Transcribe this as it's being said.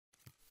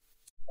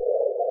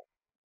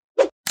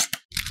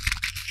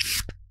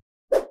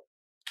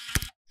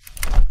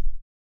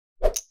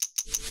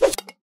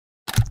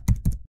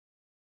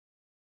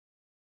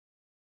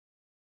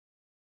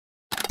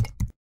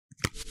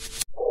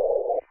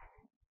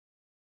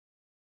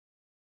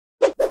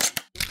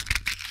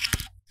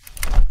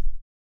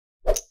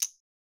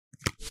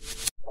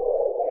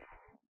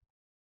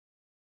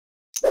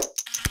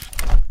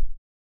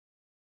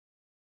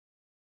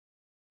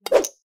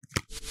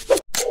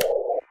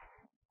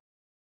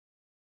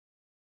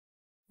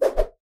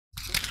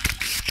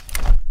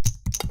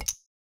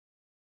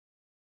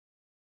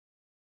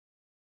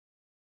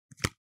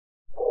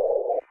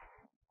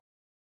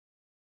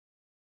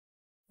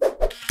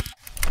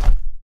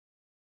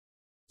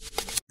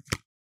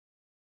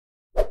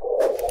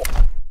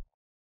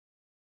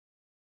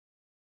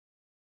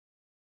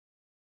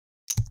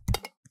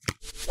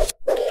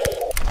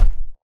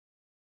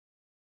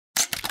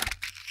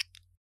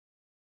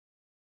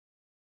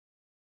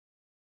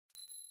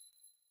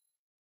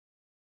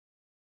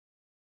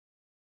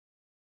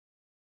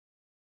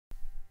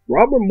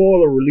Robert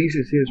Mueller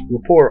releases his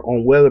report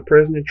on whether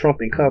President Trump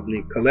and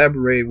company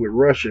collaborated with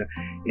Russia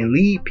and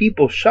leave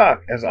people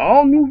shocked as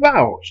all new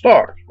vow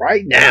starts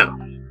right now.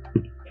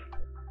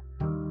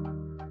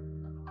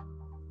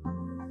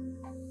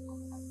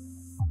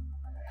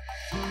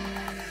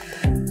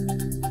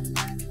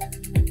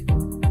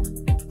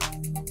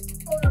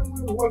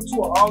 Welcome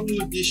to an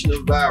all-new edition of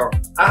Viral.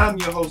 I'm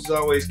your host, as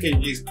always,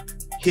 Kenji,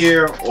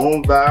 here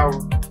on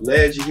Viral.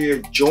 Glad you're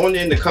here. Join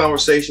in the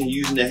conversation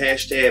using the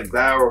hashtag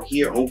Viral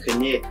here on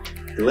Connect.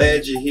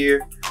 Glad you're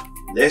here.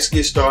 Let's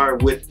get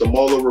started with the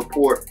Mueller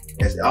report.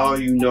 As all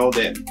you know,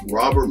 that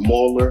Robert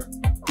Mueller,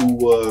 who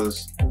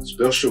was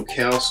special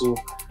counsel,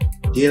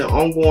 did an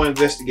ongoing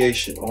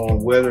investigation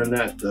on whether or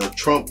not the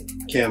Trump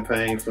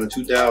campaign from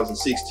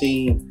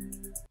 2016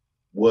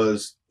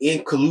 was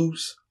in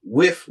cahoots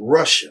with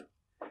Russia.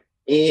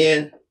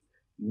 And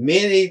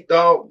many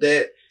thought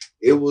that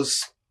it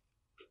was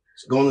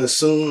going to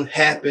soon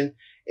happen,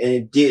 and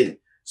it didn't.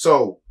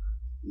 So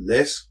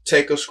let's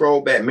take a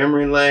scroll back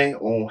memory lane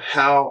on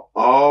how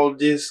all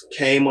this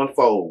came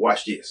unfold.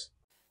 Watch this.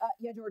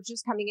 Yeah, George,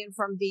 just coming in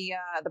from the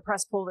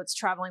press poll that's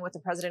traveling with the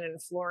president in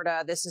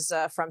Florida. This is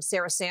from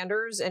Sarah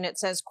Sanders, and it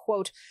says,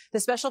 quote, "The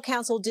special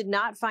counsel did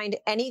not find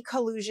any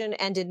collusion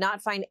and did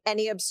not find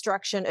any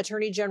obstruction.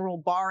 Attorney General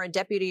Barr and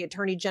Deputy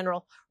Attorney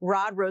General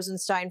Rod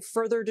Rosenstein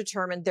further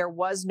determined there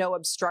was no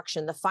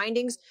obstruction. The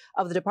findings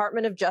of the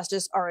Department of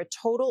Justice are a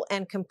total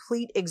and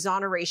complete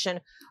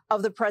exoneration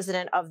of the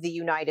president of the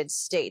United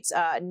States."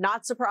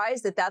 Not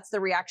surprised that that's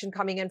the reaction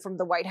coming in from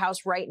the White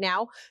House right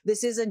now.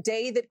 This is a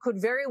day that could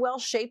very well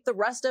shape the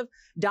rest of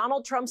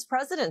Donald Trump's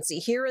presidency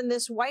here in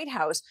this White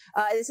House.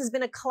 This has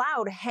been a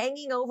cloud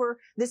hanging over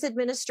this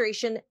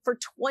administration for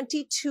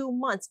 22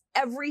 months.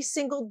 Every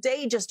single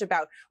day, just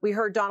about, we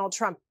heard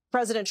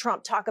President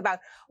Trump talk about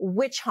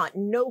witch hunt,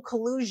 no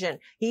collusion.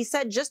 He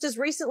said just as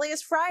recently as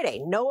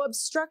Friday, no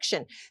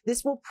obstruction.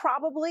 This will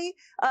probably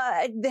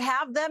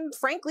have them,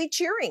 frankly,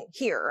 cheering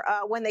here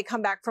when they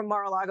come back from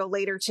Mar-a-Lago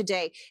later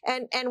today.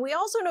 And we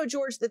also know,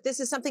 George, that this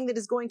is something that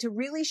is going to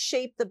really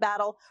shape the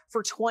battle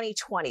for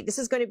 2020. This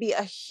is going to be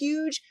a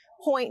huge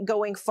point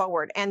going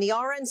forward. And the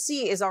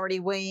RNC is already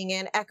weighing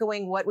in,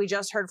 echoing what we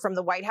just heard from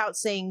the White House,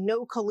 saying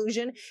no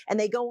collusion. And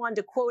they go on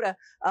to quote a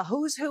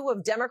who's who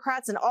of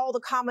Democrats and all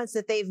the comments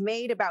that they've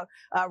made about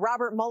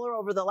Robert Mueller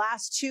over the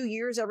last 2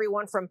 years,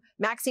 everyone from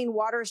Maxine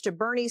Waters to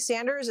Bernie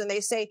Sanders. And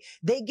they say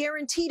they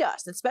guaranteed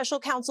us that special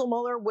counsel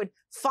Mueller would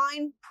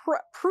find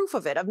proof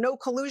of it, of no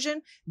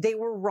collusion. They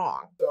were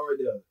wrong.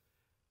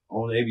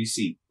 On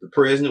ABC, the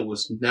president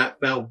was not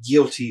found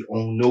guilty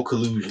on no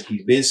collusion.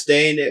 He's been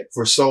saying that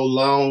for so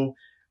long.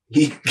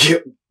 He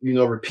kept,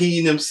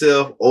 repeating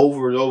himself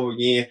over and over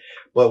again.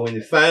 But when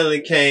it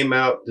finally came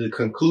out, the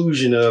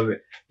conclusion of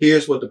it,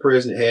 here's what the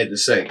president had to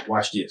say.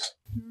 Watch this.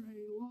 After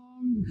a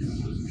long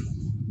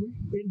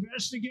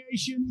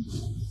investigation,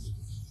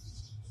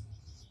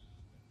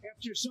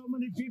 after so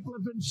many people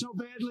have been so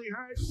badly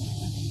hurt,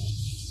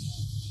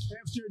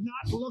 after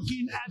not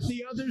looking at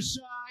the other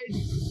side,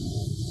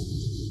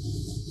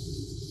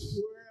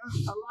 where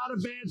a lot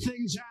of bad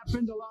things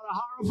happened, a lot of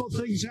horrible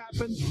things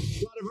happened,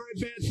 a lot of very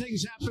bad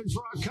things happened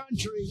for our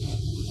country.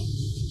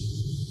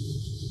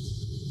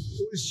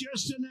 It was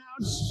just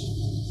announced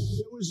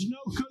there was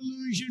no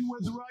collusion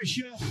with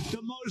Russia,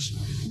 the most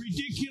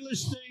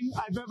ridiculous thing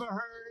I've ever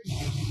heard.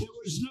 There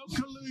was no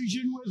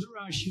collusion with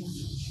Russia.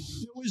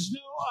 There was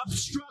no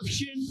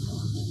obstruction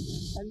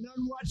and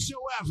none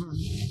whatsoever.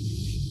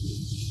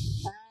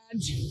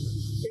 And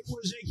it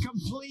was a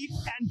complete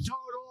and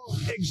total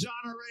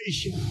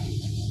exoneration.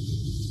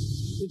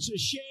 It's a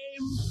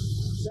shame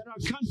that our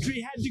country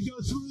had to go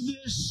through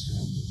this.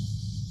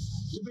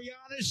 To be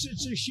honest,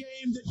 it's a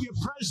shame that your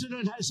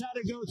president has had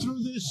to go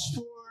through this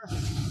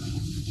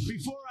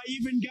before I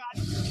even got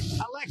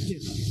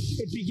elected.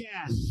 It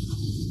began.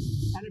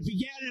 And it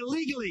began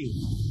illegally.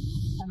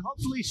 And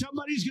hopefully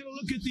somebody's going to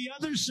look at the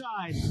other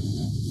side.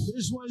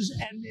 This was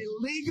an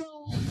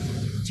illegal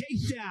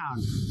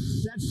takedown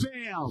that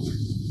failed.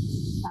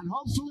 And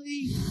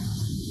hopefully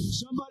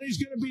somebody's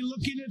going to be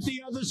looking at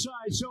the other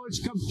side. So it's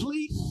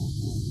complete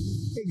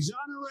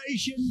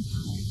exoneration,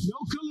 no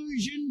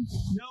collusion,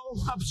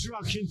 no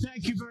obstruction.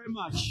 Thank you very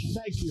much.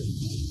 Thank you.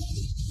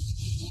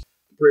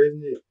 The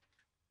president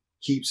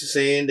keeps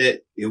saying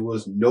that it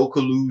was no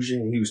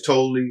collusion. He was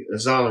totally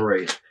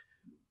exonerated.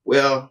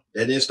 Well,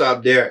 that didn't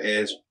stop there,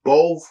 as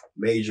both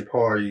major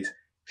parties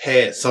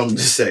had something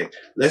to say.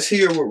 Let's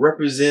hear what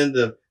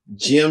Representative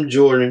Jim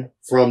Jordan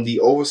from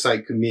the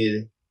Oversight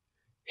Committee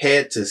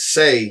had to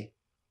say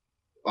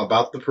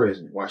about the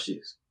president. Watch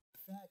this.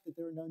 The fact that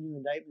there are no new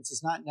indictments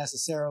is not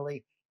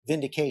necessarily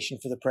vindication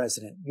for the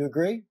president. You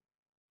agree?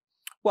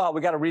 Well,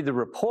 we got to read the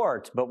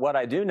report, but what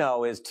I do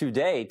know is to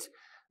date,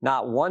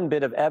 not one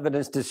bit of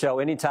evidence to show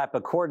any type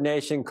of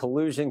coordination,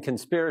 collusion,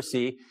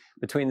 conspiracy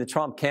between the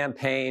Trump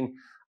campaign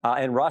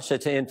and Russia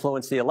to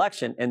influence the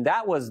election. And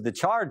that was the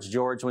charge,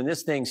 George, when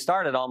this thing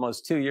started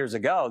almost 2 years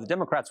ago. The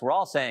Democrats were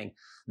all saying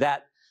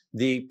that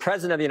the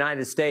president of the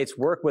United States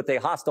worked with a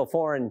hostile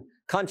foreign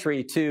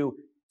country to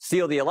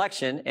seal the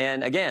election.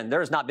 And again, there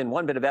has not been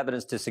one bit of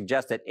evidence to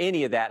suggest that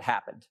any of that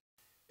happened.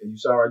 And you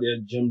saw right there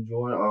Jim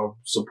Jordan, a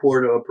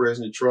supporter of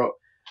President Trump,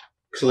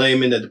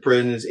 claiming that the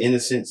president is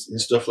innocent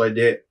and stuff like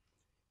that.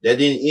 That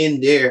didn't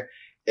end there,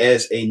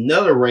 as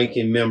another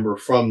ranking member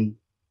from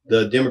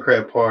the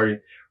Democrat Party,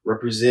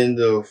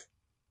 Representative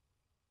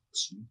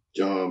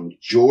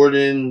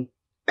Jordan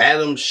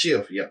Adam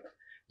Schiff,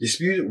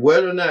 disputed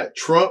whether or not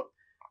Trump,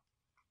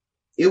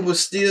 it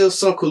was still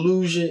some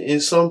collusion in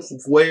some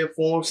way or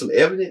form, some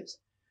evidence.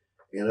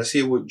 And let's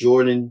hear what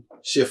Jordan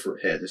Schiffer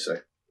had to say.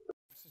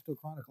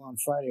 Chronicle on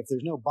Friday, if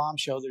there's no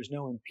bombshell, there's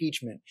no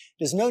impeachment.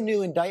 Does no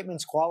new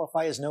indictments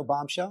qualify as no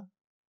bombshell?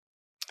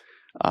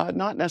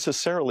 Not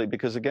necessarily,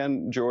 because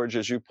again, George,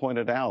 as you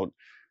pointed out,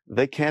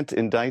 they can't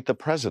indict the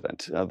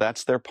president.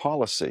 That's their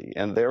policy.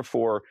 And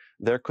therefore,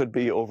 there could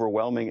be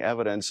overwhelming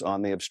evidence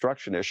on the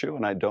obstruction issue.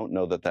 And I don't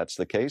know that that's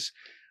the case.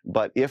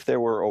 But if there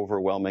were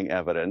overwhelming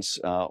evidence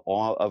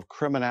of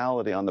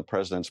criminality on the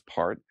president's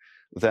part,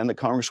 then the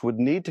Congress would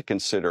need to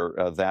consider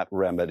that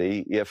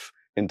remedy if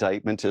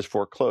indictment is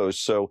foreclosed.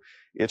 So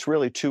it's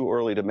really too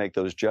early to make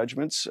those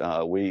judgments.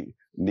 We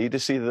need to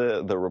see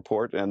the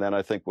report, and then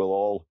I think we'll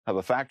all have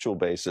a factual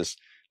basis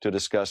to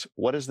discuss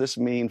what does this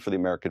mean for the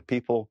American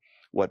people?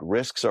 What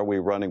risks are we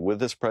running with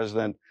this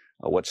president?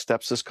 What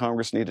steps does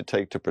Congress need to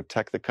take to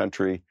protect the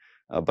country?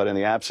 But in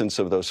the absence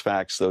of those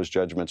facts, those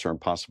judgments are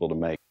impossible to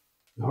make.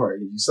 All right,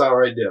 you saw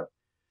right there.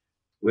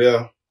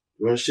 Well,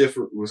 Jordan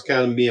Schiffer was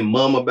kind of being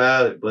mum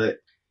about it, but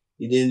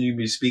he didn't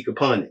even speak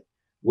upon it.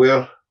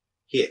 Well,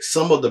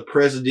 some of the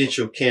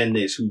presidential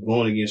candidates who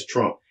going against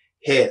Trump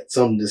had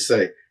something to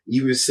say.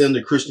 Even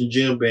Senator Christian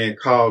Gillibrand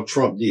called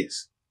Trump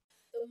this.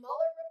 The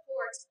Mueller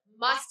report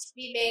must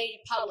be made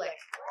public.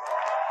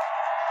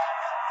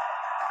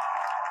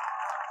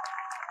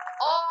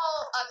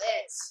 All of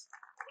it.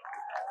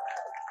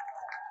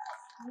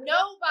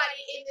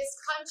 Nobody in this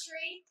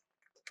country,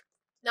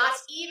 not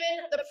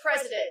even the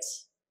president,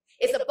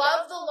 is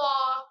above the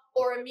law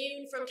or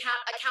immune from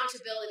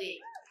accountability.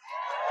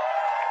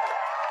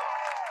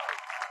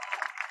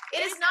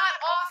 It is not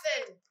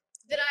often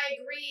that I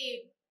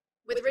agree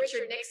with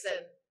Richard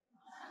Nixon,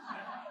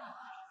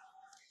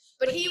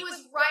 but he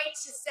was right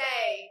to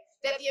say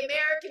that the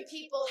American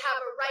people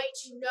have a right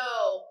to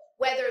know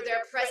whether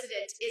their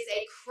president is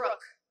a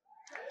crook.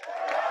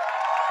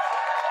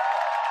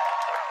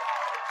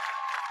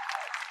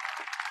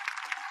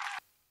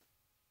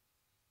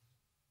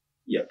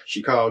 Yeah,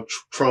 she called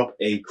Trump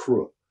a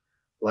crook,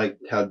 like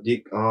how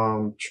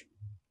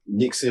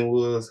Nixon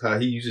was, how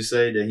he used to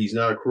say that he's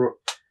not a crook.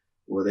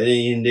 Well, that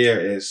ain't in there,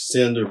 as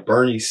Senator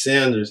Bernie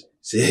Sanders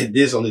said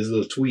this on his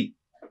little tweet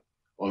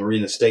on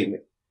reading a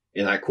statement.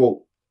 And I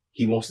quote,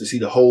 he wants to see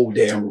the whole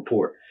damn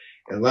report.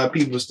 And a lot of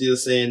people are still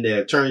saying that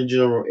Attorney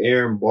General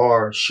Aaron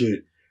Barr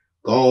should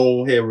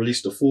go ahead and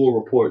release the full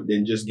report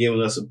than just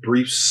giving us a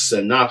brief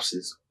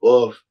synopsis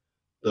of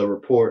the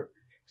report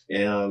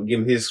and give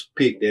him his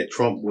pick that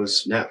Trump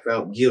was not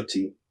found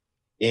guilty.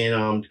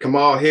 And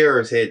Kamala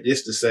Harris had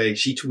this to say.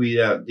 She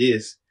tweeted out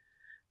this,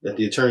 that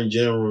the Attorney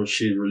General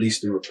should release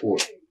the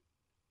report.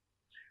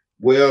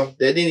 Well,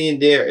 that didn't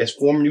end there, as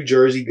former New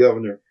Jersey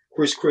Governor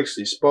Chris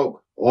Christie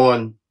spoke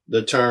on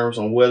the terms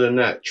on whether or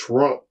not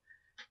Trump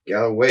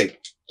got away.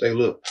 Take a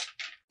look.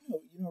 You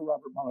know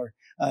Robert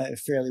Mueller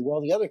fairly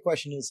well. The other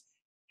question is,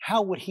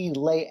 how would he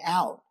lay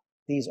out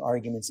these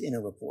arguments in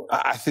a report?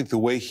 I think the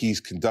way he's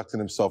conducting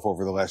himself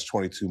over the last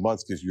 22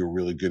 months gives you a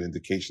really good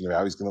indication of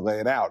how he's going to lay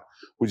it out,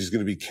 which is going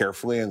to be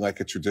carefully and like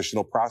a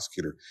traditional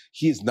prosecutor.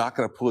 He is not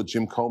going to pull a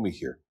Jim Comey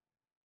here.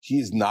 He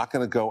is not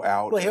going to go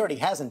out. Well, he already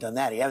hasn't done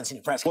that. He hasn't seen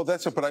a press conference. Well,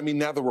 that's it. But I mean,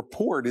 now the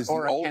report is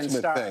or the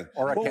ultimate thing.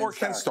 Or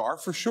Ken Starr,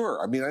 for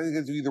sure. I mean, I think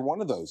it's either one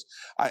of those.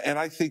 And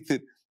I think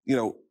that,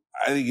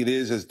 I think it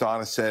is, as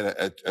Donna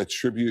said, a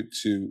tribute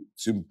to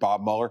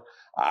Bob Mueller.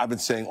 I've been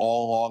saying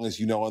all along, as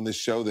you know, on this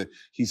show, that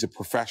he's a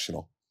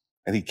professional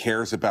and he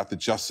cares about the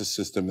justice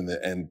system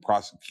and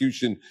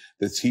prosecution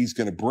that he's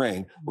going to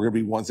bring. We're going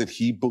to be ones that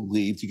he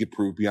believed he could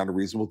prove beyond a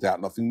reasonable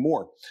doubt, nothing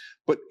more.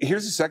 But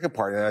here's the second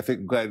part, and I think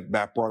I'm glad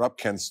Matt brought up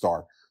Ken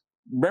Starr.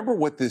 Remember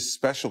what this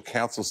special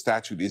counsel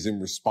statute is in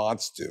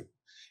response to.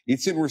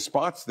 It's in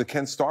response to the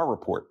Ken Starr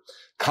report.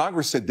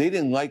 Congress said they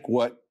didn't like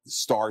what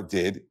Starr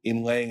did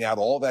in laying out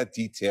all that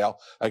detail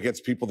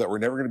against people that were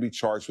never going to be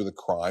charged with a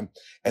crime.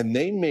 And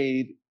they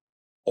made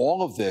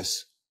all of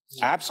this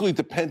absolutely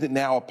dependent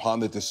now upon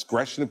the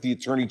discretion of the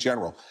Attorney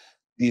General.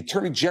 The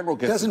Attorney General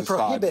gets doesn't to decide.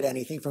 Prohibit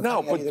anything from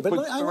either.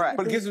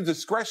 But it gives them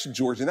discretion,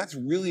 George, and that's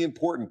really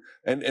important.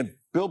 And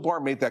Bill Barr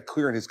made that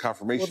clear in his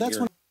confirmation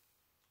hearing.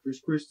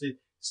 Chris Christie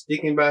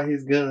sticking by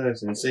his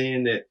guns and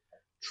saying that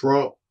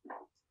Trump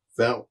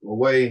found a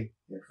way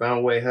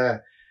high.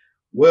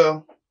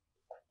 Well,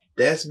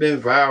 that's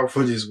been viral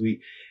for this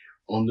week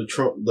on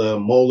the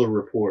Mueller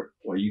report,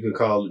 or you can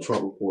call it the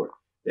Trump report,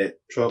 that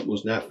Trump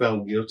was not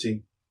found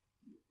guilty.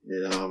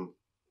 And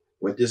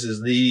what this is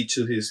lead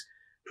to his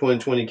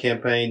 2020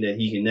 campaign that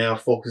he can now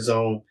focus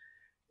on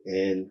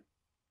and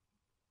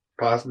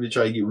possibly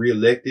try to get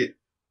reelected.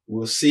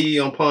 We'll see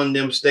upon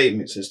them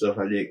statements and stuff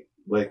like that.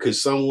 But could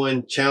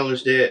someone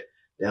challenge that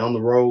down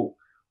the road?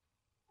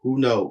 Who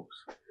knows?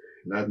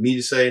 Not me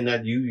to say,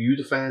 not you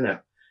to find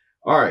out.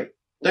 All right.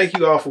 Thank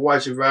you all for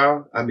watching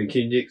Viral. I've been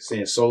Kenny Dick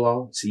saying so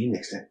long. See you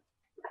next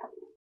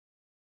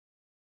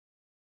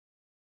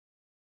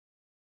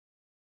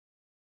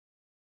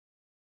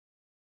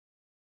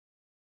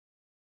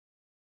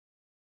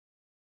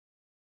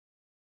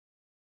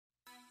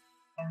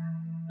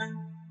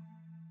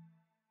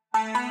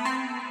time.